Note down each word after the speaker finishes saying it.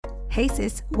Hey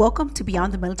sis, welcome to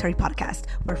Beyond the Military podcast,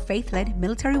 where faith-led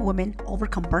military women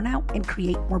overcome burnout and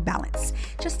create more balance.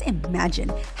 Just imagine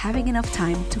having enough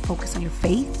time to focus on your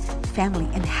faith, family,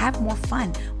 and have more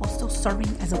fun while still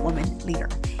serving as a woman leader.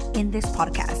 In this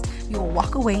podcast, you will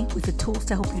walk away with the tools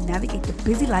to help you navigate the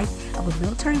busy life of a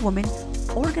military woman,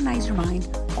 organize your mind,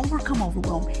 overcome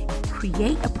overwhelm,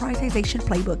 create a prioritization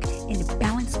playbook, and a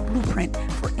balanced blueprint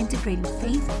for integrating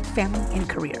faith, family, and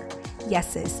career.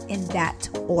 Yes, sis, in that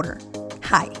order.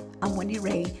 Hi, I'm Wendy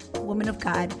Ray, woman of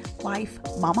God, wife,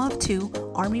 mama of two,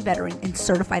 Army veteran, and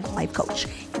certified life coach.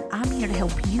 And I'm here to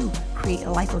help you create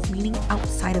a life of meaning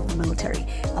outside of the military,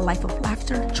 a life of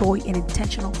laughter, joy, and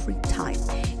intentional free time.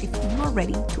 If you are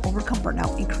ready to overcome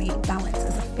burnout and create balance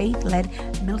as a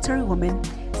faith-led military woman,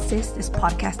 sis, this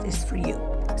podcast is for you.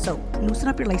 So loosen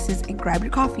up your laces and grab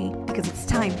your coffee because it's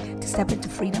time to step into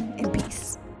freedom and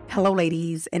peace. Hello,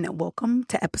 ladies, and welcome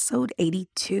to episode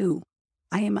 82.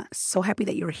 I am so happy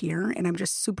that you're here, and I'm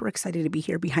just super excited to be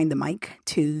here behind the mic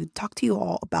to talk to you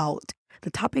all about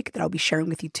the topic that I'll be sharing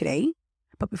with you today.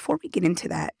 But before we get into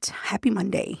that, happy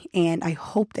Monday, and I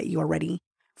hope that you are ready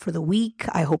for the week.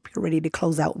 I hope you're ready to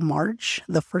close out March,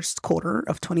 the first quarter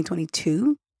of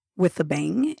 2022, with a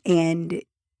bang, and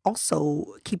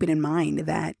also keeping in mind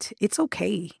that it's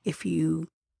okay if you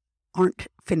aren't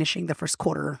finishing the first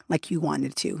quarter like you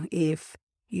wanted to, if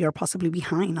you're possibly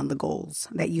behind on the goals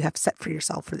that you have set for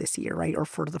yourself for this year, right? Or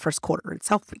for the first quarter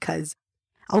itself, because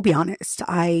I'll be honest,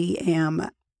 I am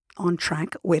on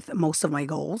track with most of my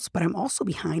goals, but I'm also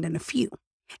behind on a few.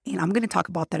 And I'm going to talk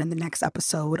about that in the next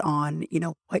episode on,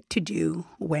 what to do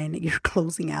when you're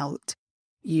closing out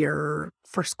your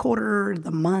first quarter, the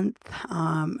month,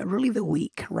 really the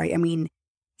week, right? I mean,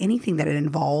 anything that it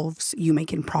involves you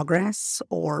making progress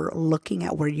or looking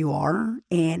at where you are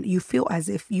and you feel as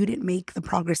if you didn't make the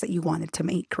progress that you wanted to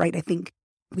make, right? I think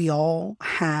we all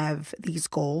have these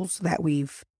goals that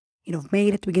we've,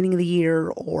 made at the beginning of the year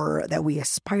or that we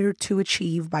aspire to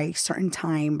achieve by a certain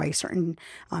time, by a certain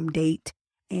date.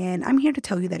 And I'm here to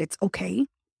tell you that it's okay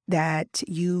that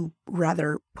you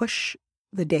rather push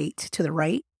the date to the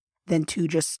right than to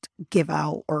just give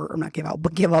out or not give out,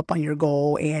 but give up on your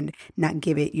goal and not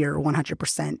give it your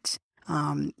 100%,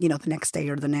 the next day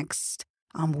or the next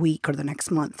week or the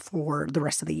next month for the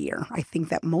rest of the year. I think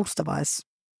that most of us,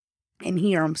 and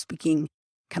here I'm speaking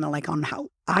kind of like on how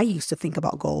I used to think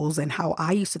about goals and how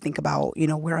I used to think about,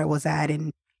 where I was at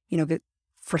and, get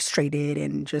frustrated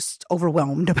and just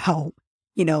overwhelmed about,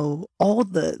 all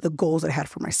the goals that I had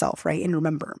for myself, right? And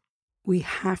remember, we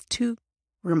have to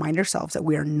remind ourselves that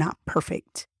we are not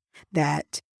perfect,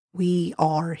 that we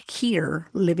are here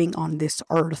living on this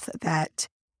earth, that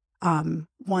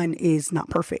one is not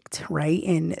perfect, right?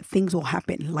 And things will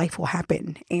happen, life will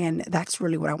happen. And that's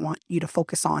really what I want you to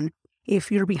focus on.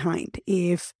 If you're behind,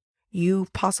 if you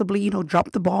possibly,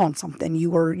 dropped the ball on something, you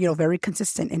were, very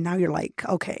consistent. And now you're like,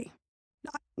 okay,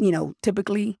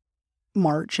 typically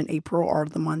March and April are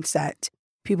the months that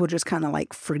people just kind of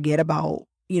like forget about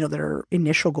their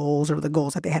initial goals or the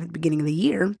goals that they had at the beginning of the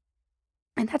year.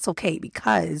 And that's okay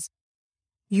because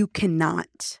you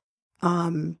cannot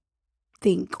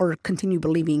think or continue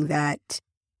believing that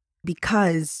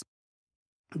because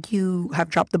you have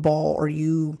dropped the ball or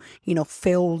you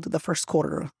failed the first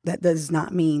quarter, that does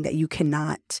not mean that you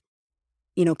cannot,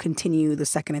 continue the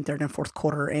second and third and fourth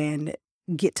quarter and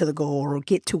get to the goal or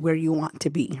get to where you want to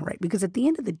be, right? Because at the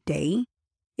end of the day,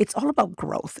 it's all about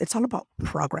growth. It's all about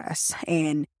progress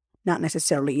and not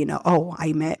necessarily,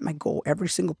 I met my goal every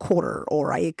single quarter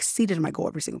or I exceeded my goal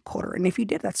every single quarter. And if you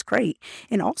did, that's great.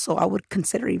 And also I would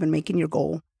consider even making your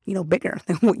goal, bigger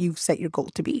than what you've set your goal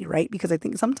to be, right? Because I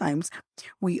think sometimes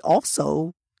we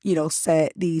also,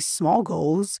 set these small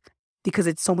goals because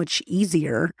it's so much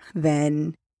easier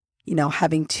than,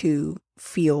 having to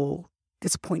feel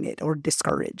disappointed or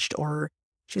discouraged or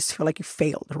just feel like you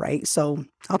failed, right? So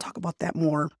I'll talk about that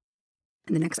more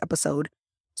in the next episode.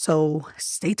 So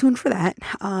stay tuned for that.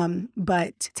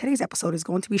 But today's episode is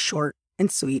going to be short and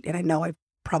sweet. And I know I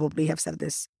probably have said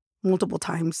this multiple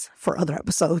times for other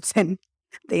episodes and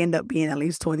they end up being at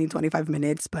least 20, 25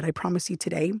 minutes. But I promise you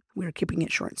today, we're keeping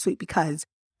it short and sweet because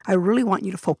I really want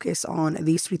you to focus on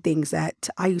these three things that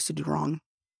I used to do wrong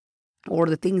or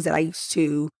the things that I used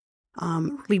to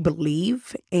really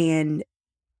believe and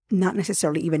not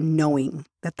necessarily even knowing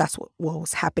that that's what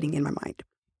was happening in my mind.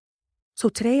 So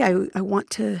today I want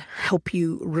to help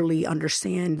you really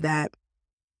understand that,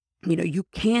 you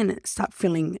can stop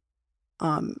feeling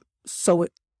so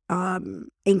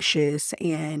anxious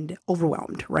and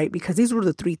overwhelmed, right? Because these were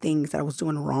the three things that I was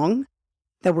doing wrong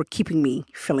that were keeping me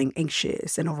feeling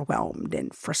anxious and overwhelmed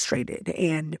and frustrated.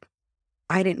 And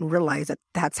I didn't realize that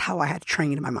that's how I had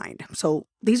trained my mind. So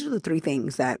these are the three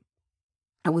things that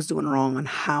I was doing wrong on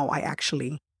how I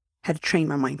actually had trained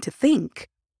my mind to think,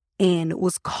 and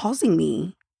was causing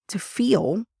me to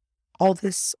feel all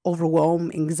this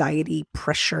overwhelm, anxiety,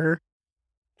 pressure.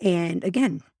 And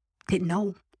again, didn't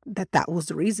know that that was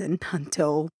the reason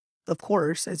until, of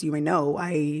course, as you may know,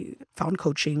 I found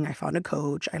coaching, I found a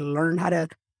coach, I learned how to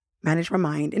manage my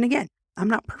mind. And again, I'm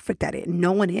not perfect at it.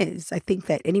 No one is. I think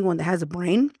that anyone that has a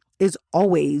brain is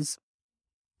always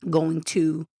going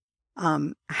to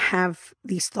have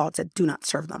these thoughts that do not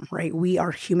serve them, right? We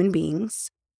are human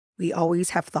beings. We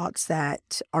always have thoughts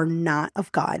that are not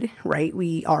of God, right?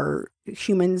 We are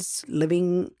humans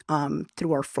living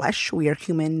through our flesh. We are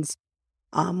humans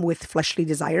with fleshly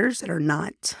desires that are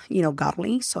not,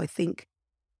 godly. So I think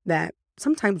that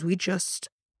sometimes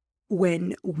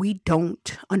when we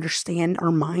don't understand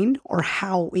our mind or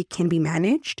how it can be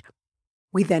managed,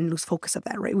 we then lose focus of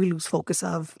that, right? We lose focus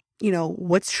of,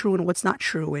 what's true and what's not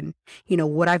true. And,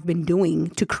 what I've been doing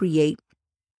to create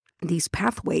these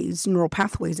pathways, neural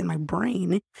pathways in my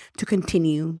brain to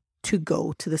continue to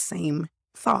go to the same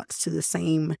thoughts, to the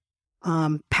same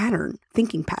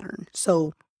thinking pattern.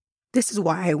 So this is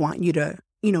why I want you to,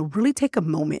 really take a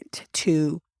moment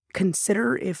to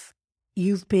consider if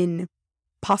you've been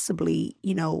possibly,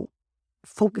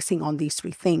 focusing on these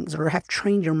three things, or have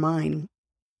trained your mind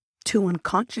to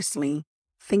unconsciously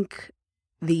think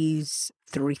these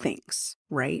three things,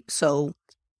 right? So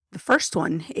the first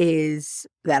one is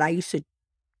that I used to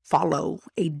follow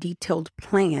a detailed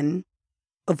plan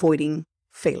avoiding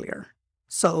failure.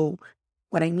 So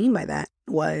what I mean by that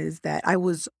was that I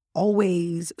was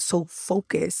always so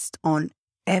focused on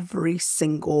every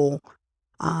single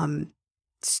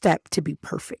step to be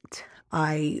perfect.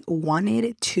 I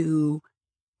wanted to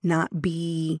not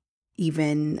be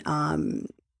even,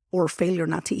 or failure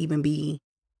not to even be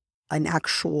an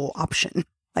actual option.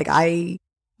 Like I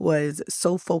was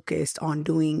so focused on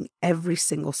doing every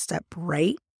single step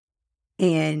right.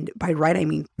 And by right, I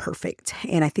mean perfect.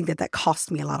 And I think that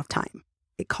cost me a lot of time.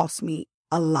 It cost me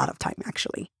a lot of time,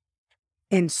 actually.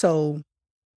 And so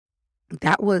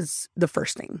that was the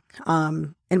first thing.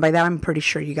 And by that, I'm pretty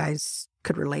sure you guys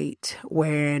could relate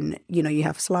when, you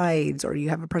have slides, or you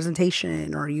have a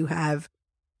presentation, or you have,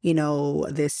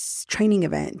 this training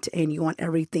event, and you want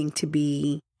everything to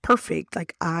be perfect.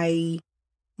 Like I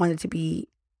wanted to be,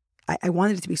 I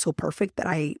wanted it to be so perfect that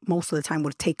I most of the time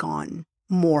would take on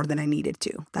more than I needed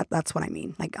to. That's what I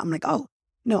mean. Like, I'm like, oh,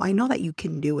 no, I know that you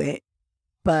can do it,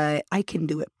 but I can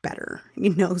do it better,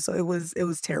 So it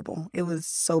was terrible. It was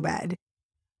so bad.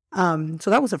 So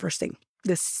that was the first thing.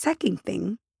 The second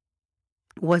thing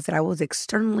was that I was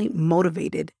externally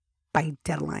motivated by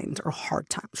deadlines or hard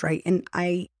times, right? And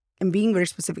I am being very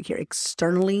specific here,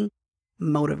 externally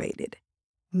motivated,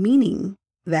 meaning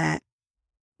that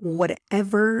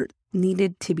whatever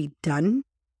needed to be done,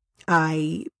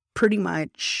 I pretty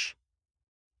much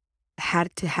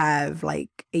had to have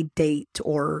like a date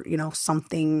or,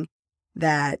 something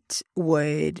that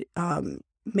would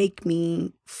make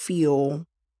me feel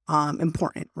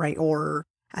important, right? Or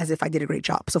as if I did a great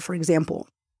job. So for example,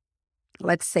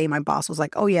 let's say my boss was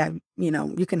like, oh yeah,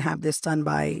 you can have this done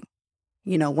by,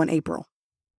 1 April.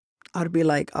 I would be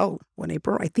like, oh, 1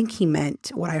 April? I think he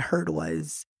meant, what I heard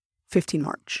was 15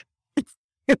 March.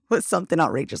 It was something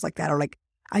outrageous like that. Or like,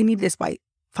 I need this by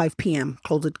 5 p.m.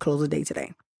 Close the day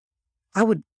today. I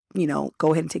would,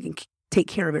 go ahead and take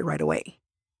care of it right away.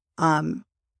 I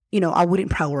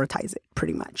wouldn't prioritize it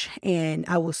pretty much. And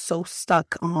I was so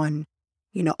stuck on,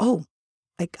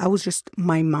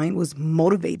 my mind was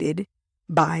motivated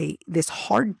by this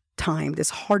hard time, this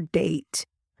hard date,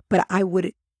 but I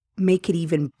would make it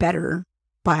even better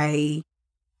by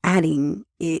adding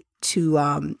it to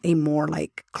a more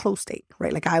like close date,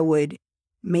 right? Like I would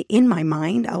in my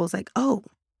mind, I was like, oh,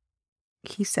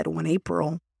 he said 1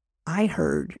 April. I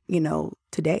heard,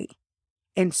 today.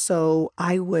 And so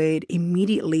I would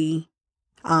immediately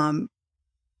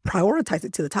prioritize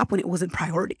it to the top when it wasn't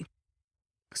priority.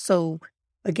 So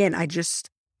again,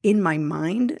 in my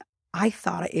mind, I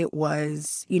thought it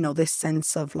was, this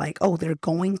sense of like, oh, they're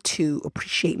going to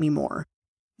appreciate me more.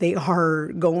 They are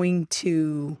going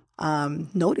to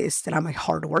notice that I'm a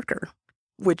hard worker,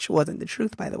 which wasn't the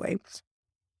truth, by the way.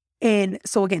 And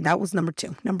so again, that was number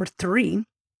 2. Number 3,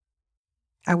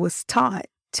 I was taught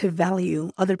to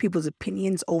value other people's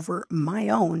opinions over my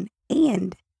own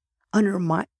and honor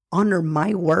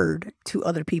my word to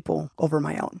other people over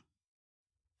my own.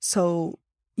 So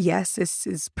yes, this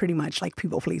is pretty much like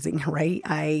people pleasing, right?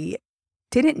 I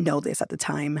didn't know this at the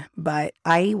time, but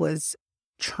I was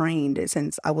trained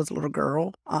since I was a little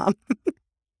girl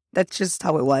that's just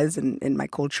how it was in my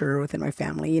culture, within my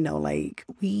family. Like,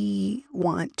 we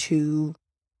want to,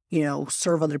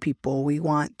 serve other people. We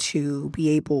want to be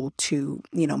able to,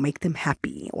 make them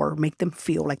happy or make them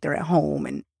feel like they're at home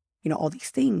and, all these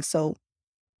things. So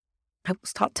I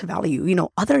was taught to value,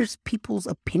 others people's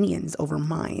opinions over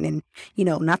mine. And,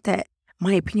 not that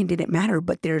my opinion didn't matter,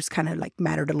 but theirs kind of like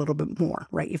mattered a little bit more,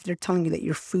 right? If they're telling you that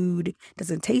your food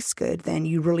doesn't taste good, then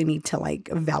you really need to like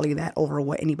value that over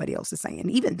what anybody else is saying.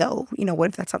 Even though, what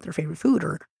if that's not their favorite food?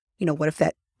 Or, what if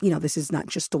that, this is not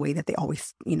just the way that they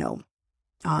always,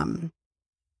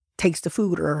 taste the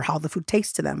food or how the food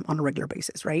tastes to them on a regular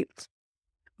basis, right?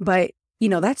 But,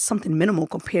 that's something minimal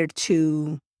compared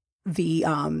to the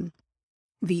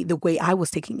the way I was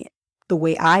taking it, the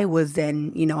way I was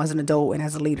then, as an adult and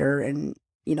as a leader and,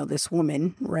 this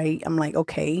woman, right? I'm like,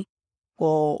 okay,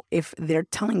 well, if they're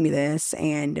telling me this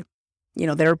and,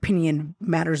 their opinion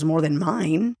matters more than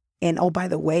mine. And oh, by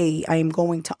the way, I am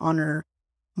going to honor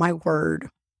my word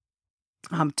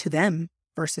to them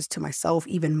versus to myself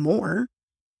even more,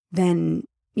 then,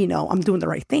 I'm doing the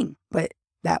right thing. But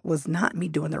that was not me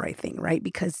doing the right thing, right?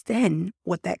 Because then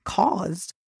what that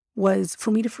caused was for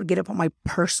me to forget about my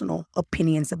personal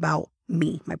opinions about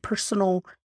me, my personal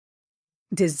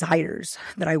desires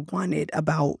that I wanted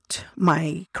about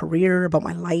my career, about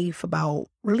my life, about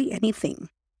really anything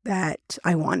that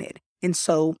I wanted. And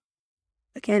so,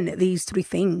 again, these three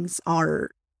things are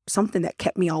something that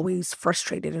kept me always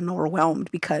frustrated and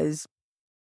overwhelmed because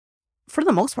for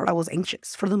the most part, I was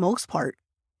anxious. For the most part,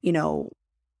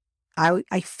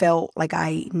 I felt like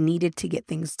I needed to get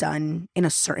things done in a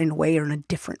certain way or in a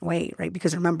different way, right?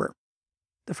 Because remember,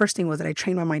 the first thing was that I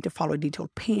trained my mind to follow a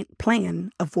detailed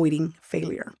plan, avoiding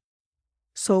failure.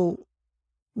 So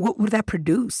what would that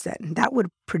produce then? That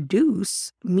would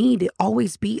produce me to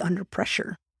always be under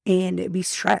pressure and be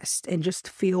stressed and just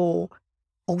feel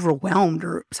overwhelmed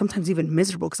or sometimes even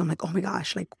miserable because I'm like, oh my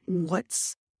gosh, like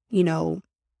what's going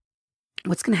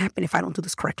to happen if I don't do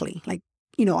this correctly? Like,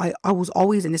 I was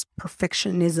always in this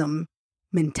perfectionism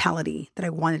mentality that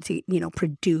I wanted to,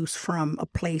 produce from a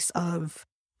place of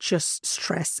just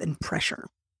stress and pressure.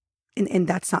 And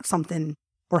that's not something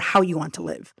or how you want to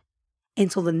live.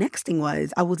 And so the next thing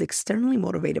was I was externally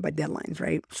motivated by deadlines,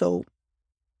 right? So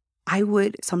I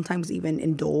would sometimes even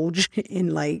indulge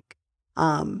in like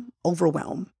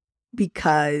overwhelm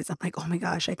because I'm like, oh my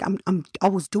gosh, like I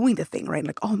was doing the thing, right?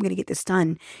 Like, oh, I'm going to get this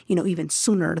done, even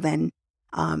sooner than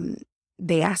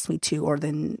they asked me to, or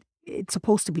then it's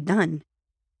supposed to be done.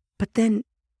 But then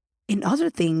in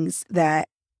other things that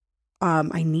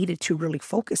I needed to really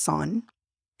focus on,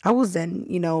 I was then,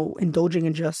 indulging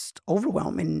in just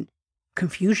overwhelm and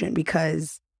confusion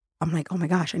because I'm like, oh my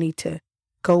gosh, I need to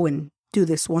go and do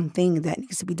this one thing that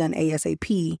needs to be done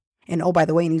ASAP. And oh, by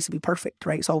the way, it needs to be perfect,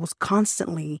 right? So I was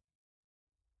constantly,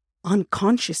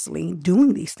 unconsciously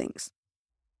doing these things.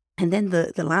 And then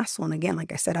the last one, again,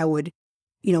 like I said, I would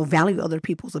value other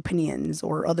people's opinions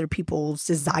or other people's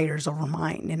desires over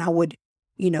mine. And I would,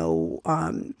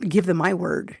 give them my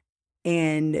word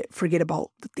and forget about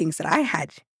the things that I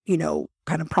had,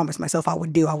 kind of promised myself I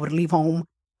would do. I would leave home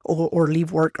or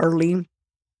leave work early.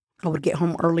 I would get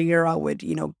home earlier. I would,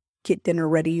 get dinner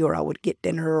ready, or I would get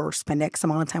dinner or spend X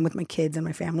amount of time with my kids and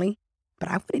my family. But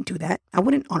I wouldn't do that. I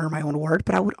wouldn't honor my own word,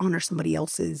 but I would honor somebody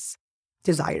else's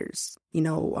desires,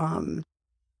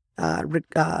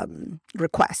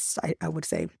 requests, I would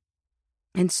say.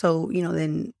 And so,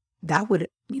 then that would,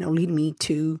 lead me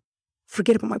to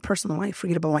forget about my personal life,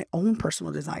 forget about my own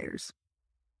personal desires.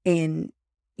 And,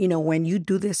 when you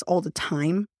do this all the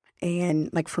time,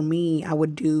 and like for me, I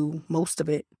would do most of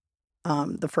it,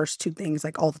 the first two things,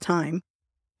 like all the time.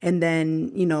 And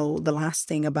then, the last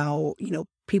thing about,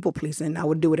 people pleasing, I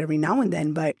would do it every now and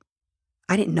then, but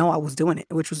I didn't know I was doing it,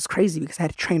 which was crazy because I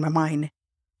had to train my mind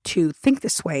to think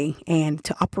this way and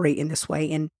to operate in this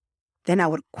way. And then I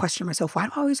would question myself, why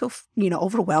do I always so,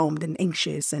 overwhelmed and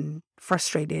anxious and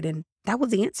frustrated? And that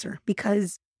was the answer,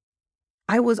 because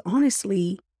I was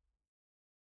honestly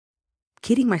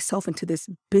getting myself into this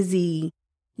busy,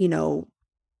 in,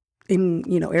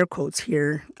 air quotes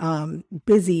here,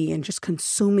 busy and just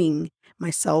consuming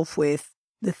myself with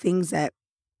the things that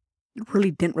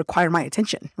really didn't require my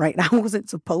attention, right? I wasn't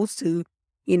supposed to,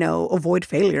 avoid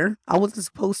failure. I wasn't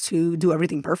supposed to do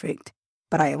everything perfect,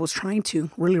 but I was trying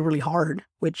to really, really hard,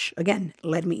 which again,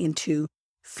 led me into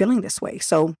feeling this way.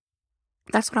 So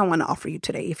that's what I want to offer you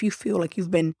today. If you feel like you've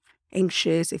been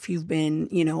anxious, if you've been,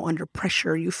 under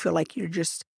pressure, you feel like you're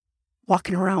just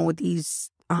walking around with these,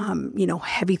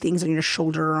 heavy things on your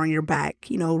shoulder or on your back,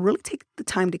 really take the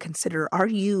time to consider, are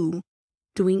you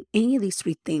doing any of these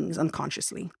three things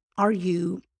unconsciously? Are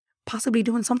you possibly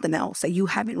doing something else that you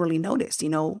haven't really noticed.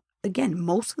 Again,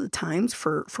 most of the times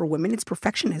for women, it's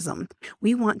perfectionism.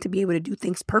 We want to be able to do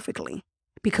things perfectly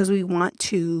because we want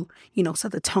to,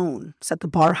 set the tone, set the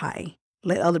bar high,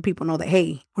 let other people know that,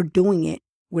 hey, we're doing it.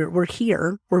 We're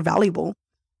here. We're valuable,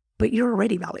 but you're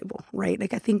already valuable, right?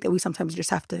 Like, I think that we sometimes just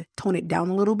have to tone it down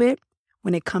a little bit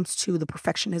when it comes to the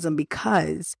perfectionism,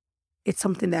 because it's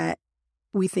something that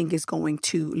we think is going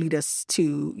to lead us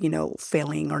to,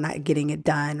 failing or not getting it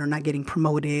done or not getting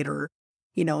promoted or,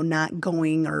 not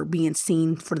going or being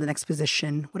seen for the next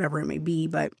position, whatever it may be.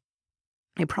 But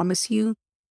I promise you,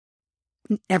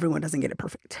 everyone doesn't get it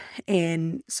perfect.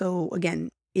 And so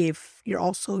again, if you're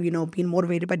also, being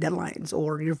motivated by deadlines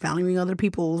or you're valuing other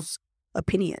people's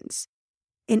opinions,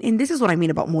 and this is what I mean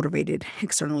about motivated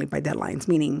externally by deadlines,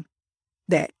 meaning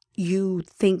that you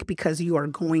think because you are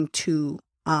going to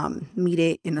meet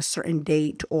it in a certain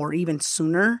date or even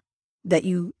sooner, that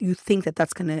you think that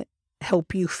that's going to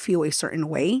help you feel a certain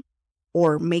way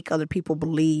or make other people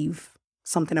believe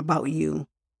something about you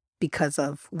because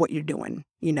of what you're doing,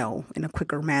 in a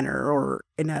quicker manner or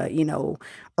in a,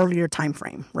 earlier time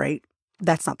frame, right?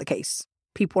 That's not the case.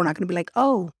 People are not going to be like,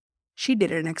 oh, she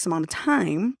did it in X amount of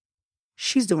time,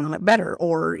 she's doing a lot better,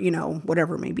 or,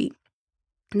 whatever it may be.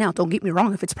 Now, don't get me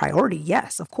wrong. If it's priority,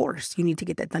 yes, of course, you need to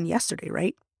get that done yesterday,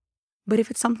 right? But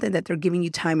if it's something that they're giving you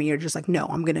time and you're just like, no,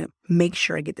 I'm going to make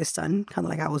sure I get this done, kind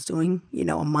of like I was doing,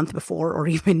 a month before or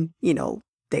even,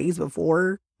 days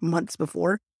before, months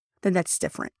before, then that's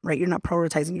different, right? You're not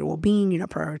prioritizing your well-being. You're not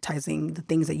prioritizing the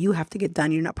things that you have to get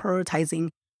done. You're not prioritizing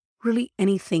really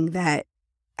anything that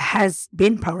has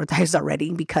been prioritized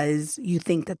already because you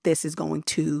think that this is going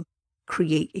to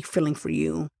create a feeling for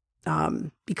you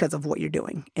because of what you're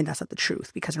doing. And that's not the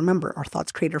truth. Because remember, our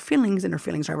thoughts create our feelings and our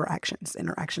feelings drive our actions and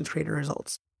our actions create our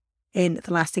results. And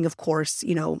the last thing, of course,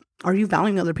 are you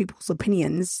valuing other people's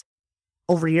opinions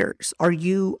over yours? Are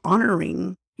you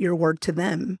honoring your word to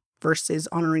them versus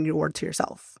honoring your word to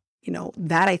yourself?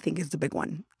 That I think is the big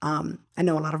one. I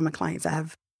know a lot of my clients that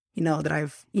have, that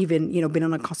I've even, been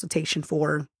on a consultation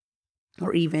for,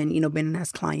 or even, been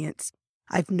as clients.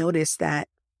 I've noticed that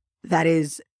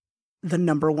is the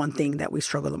number one thing that we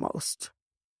struggle the most,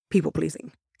 people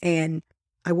pleasing. And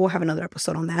I will have another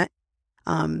episode on that.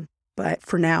 But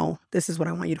for now, this is what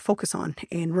I want you to focus on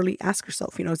and really ask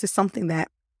yourself, is this something that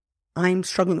I'm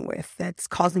struggling with that's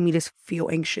causing me to feel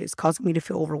anxious, causing me to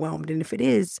feel overwhelmed? And if it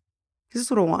is, this is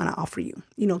what I want to offer you,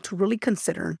 to really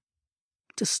consider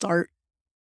to start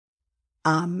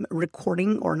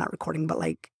recording, or not recording, but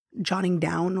like jotting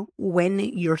down when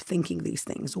you're thinking these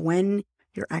things, when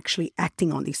you're actually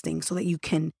acting on these things, so that you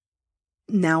can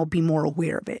now be more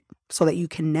aware of it, so that you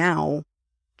can now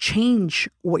change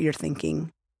what you're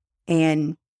thinking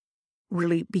and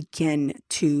really begin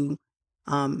to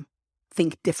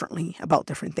think differently about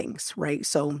different things, right?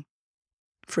 So,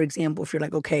 for example, if you're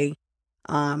like, okay,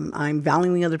 I'm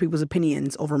valuing other people's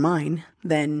opinions over mine,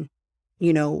 then,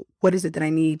 what is it that I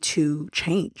need to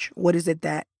change? What is it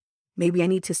that maybe I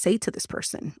need to say to this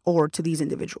person or to these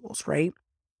individuals, right?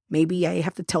 Maybe I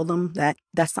have to tell them that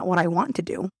that's not what I want to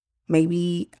do.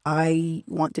 Maybe I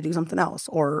want to do something else,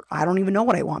 or I don't even know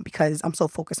what I want because I'm so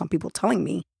focused on people telling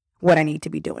me what I need to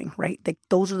be doing, right? Like,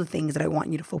 those are the things that I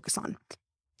want you to focus on.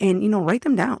 And, write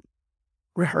them down,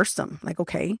 rehearse them. Like,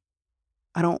 okay,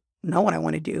 I don't know what I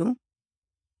want to do.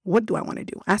 What do I want to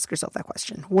do? Ask yourself that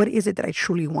question. What is it that I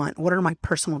truly want? What are my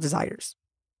personal desires?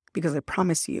 Because I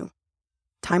promise you,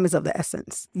 time is of the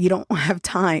essence. You don't have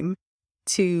time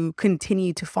to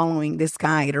continue to following this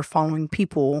guide or following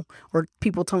people or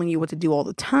people telling you what to do all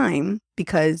the time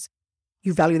because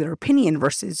you value their opinion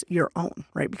versus your own,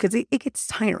 right? Because it gets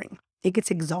tiring. It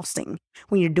gets exhausting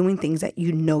when you're doing things that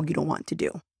you don't want to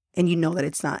do. And you know that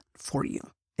it's not for you.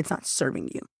 It's not serving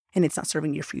you. And it's not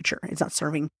serving your future. It's not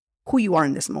serving who you are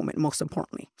in this moment, most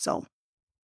importantly. So,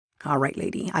 all right,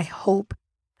 lady, I hope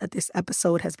that this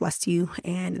episode has blessed you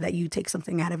and that you take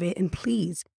something out of it. And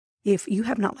please, if you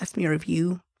have not left me a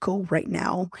review, go right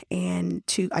now and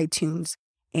to iTunes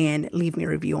and leave me a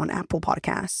review on Apple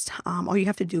Podcasts. All you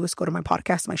have to do is go to my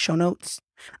podcast, my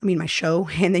show,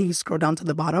 and then you scroll down to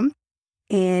the bottom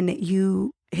and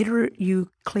you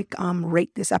click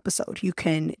rate this episode. You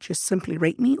can just simply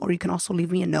rate me, or you can also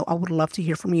leave me a note. I would love to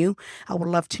hear from you. I would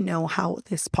love to know how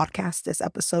this podcast, this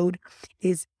episode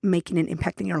is making an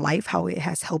impact in your life, how it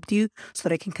has helped you, so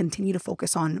that I can continue to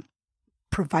focus on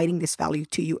providing this value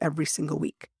to you every single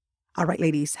week. All right,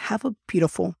 ladies, have a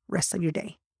beautiful rest of your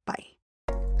day. Bye.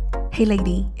 Hey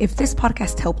lady, if this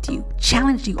podcast helped you,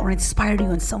 challenged you, or inspired you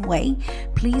in some way,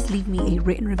 please leave me a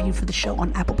written review for the show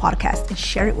on Apple Podcasts and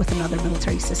share it with another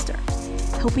military sister.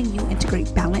 Helping you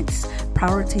integrate balance,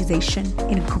 prioritization,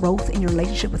 and growth in your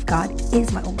relationship with God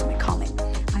is my ultimate calling.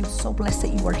 I'm so blessed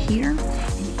that you are here,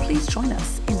 and please join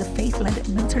us in the Faith-Led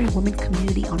Military Women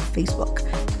community on Facebook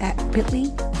at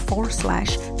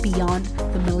bit.ly/Beyond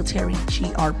the Military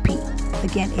GRP.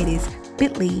 Again, it is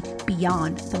bit.ly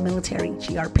Beyond the Military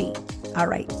GRP. All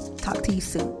right, talk to you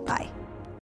soon. Bye.